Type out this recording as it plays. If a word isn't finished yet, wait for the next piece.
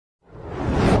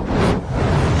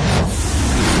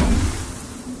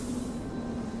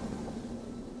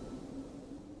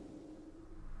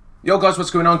Yo guys, what's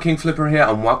going on? Kingflipper here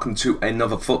and welcome to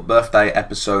another FUT Birthday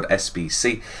episode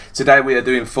SBC. Today we are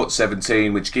doing FUT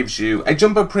 17, which gives you a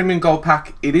Jumbo Premium Gold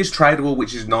Pack. It is tradable,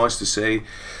 which is nice to see,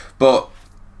 but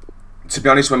to be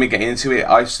honest, when we get into it,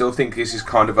 I still think this is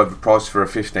kind of overpriced for a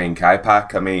 15k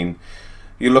pack. I mean,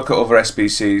 you look at other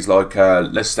SBCs like,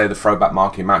 let's say the throwback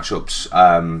market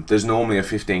matchups, there's normally a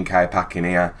 15k pack in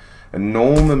here, and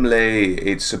normally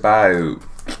it's about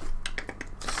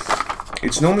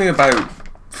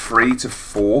 3 to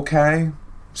 4k.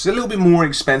 It's a little bit more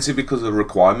expensive because of the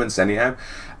requirements anyhow.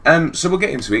 So we'll get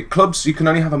into it. Clubs, you can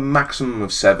only have a maximum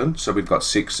of 7, so we've got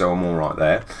 6, so I'm all right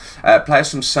there.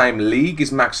 Players from same league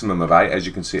is maximum of 8. As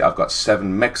you can see, I've got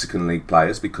 7 Mexican league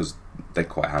players because they're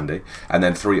quite handy, and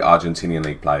then 3 Argentinian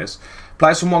league players.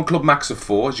 Players from one club, max of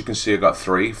 4. As you can see, I've got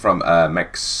 3 from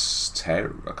Monterrey,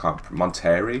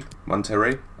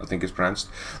 I think it's pronounced.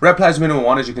 Red players minimum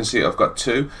 1, as you can see, I've got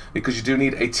 2 because you do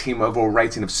need a team overall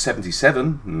rating of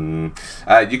 77.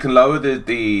 You can lower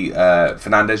the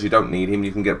Fernandez. You don't need him.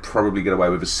 You can probably get away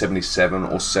with a 77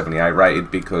 or 78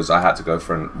 rated because I had to go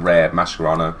for a rare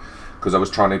Mascherano because I was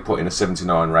trying to put in a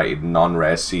 79 rated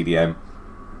non-rare CDM.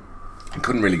 I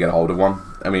couldn't really get a hold of one.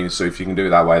 I mean, so if you can do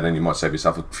it that way, then you might save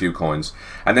yourself a few coins.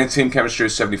 And then team chemistry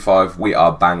is 75. We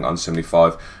are bang on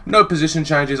 75. No position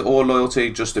changes or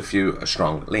loyalty, just a few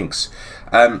strong links.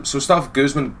 So we'll start with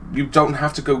Guzman. You don't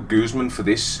have to go Guzman for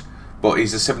this, but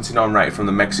he's a 79 rated from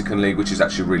the Mexican league, which is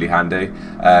actually really handy.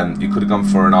 You could have gone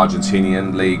for an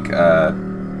Argentinian league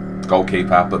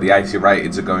goalkeeper, but the 80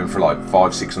 rateds are going for like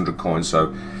 500-600 coins,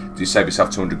 so you save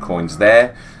yourself 200 coins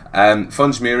there.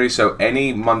 Funds Muri, so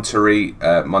any Monterrey,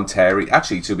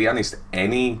 actually to be honest,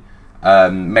 any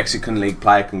Mexican league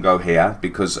player can go here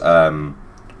because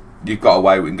you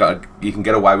can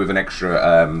get away with an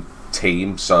extra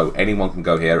team, so anyone can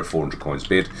go here at 400 coins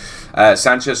bid.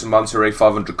 Sanchez and Monterrey,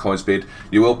 500 coins bid.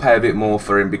 You will pay a bit more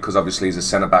for him because obviously he's a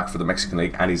centre back for the Mexican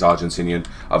league and he's Argentinian.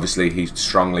 Obviously he's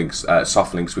strong links,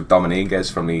 soft links with Dominguez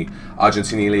from the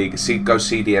Argentinian league. Go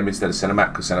CDM instead of centre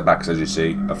back because centre backs, as you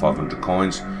see, are 500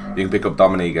 coins. You can pick up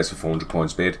Dominguez for 400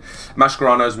 coins bid.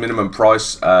 Mascherano's minimum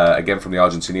price, again from the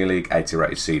Argentinian league, 80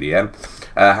 rated CDM.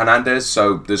 Hernandez,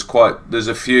 so there's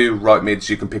a few right mids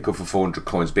you can pick up for 400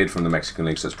 coins bid from the Mexican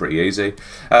league, so it's pretty easy.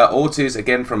 Ortiz,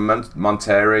 again from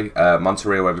Monterrey, or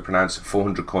whatever you pronounce,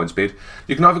 400 coins bid.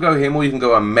 You can either go him or you can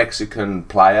go a Mexican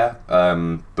player,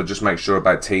 but just make sure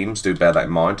about teams, do bear that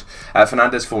in mind.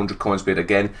 Fernandez, 400 coins bid.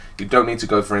 Again, you don't need to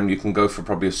go for him. You can go for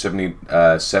probably a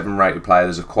 77 rated player.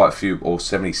 There's quite a few, or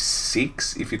 76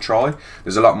 if you try.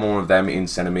 There's a lot more of them in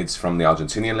centre mids from the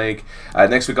Argentinian league.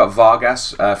 Next we've got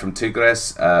Vargas from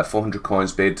Tigres, 400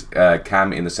 coins bid.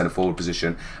 Cam in the centre forward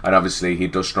position, and obviously he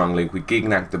does strong link with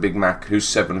Gignac, the Big Mac, who's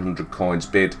 700 coins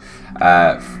bid.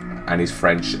 And he's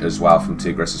French as well from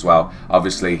Tigres as well.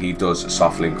 Obviously he does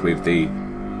soft link with the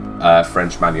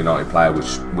French Man United player,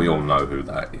 which we all know who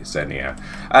that is anyhow.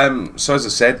 So as I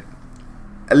said,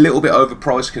 a little bit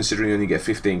overpriced considering you only get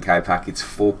 15k pack. It's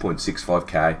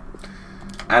 4.65k,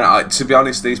 and to be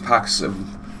honest, these packs have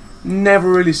never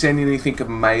really seen anything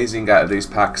amazing out of these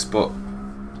packs, but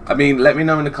I mean, let me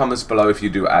know in the comments below if you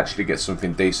do actually get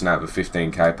something decent out of a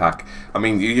 15k pack. I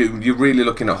mean, you're really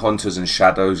looking at hunters and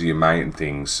shadows are your main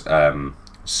things,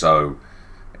 so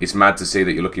it's mad to see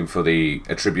that you're looking for the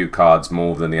attribute cards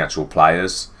more than the actual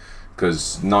players,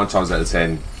 because 9 times out of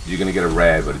 10 you're going to get a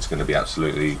rare, but it's going to be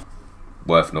absolutely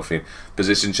worth nothing.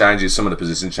 Position changes, some of the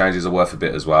position changes are worth a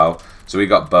bit as well. So we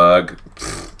got Berg,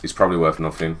 he's probably worth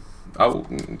nothing. Oh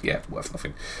yeah, worth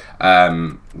nothing,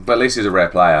 but at least he's a rare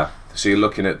player. So you're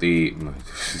looking at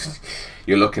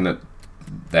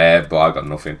there, but I got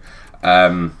nothing.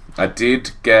 I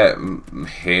did get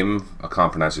him. I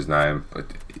can't pronounce his name.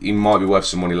 He might be worth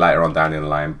some money later on down in the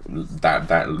lane.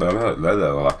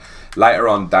 Later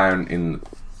on down in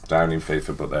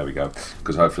FIFA, but there we go.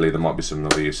 Because hopefully there might be some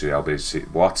other UCLBC.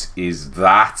 What is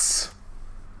that?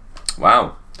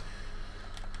 Wow.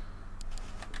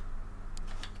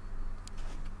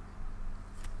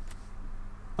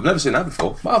 I've never seen that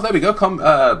before. Well, there we go.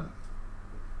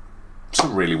 It's a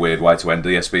really weird way to end the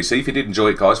SBC. If you did enjoy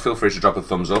it, guys, feel free to drop a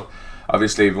thumbs up.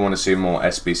 Obviously, if you want to see more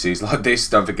SBCs like this,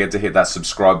 don't forget to hit that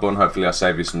subscribe button. Hopefully, I'll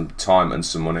save you some time and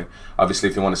some money. Obviously,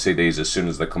 if you want to see these as soon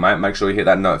as they come out, make sure you hit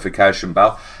that notification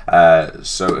bell.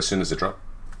 So as soon as they drop,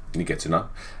 you get to know.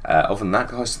 Other than that,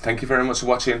 guys, thank you very much for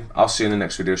watching. I'll see you in the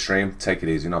next video stream. Take it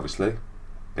easy, and obviously,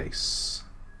 peace.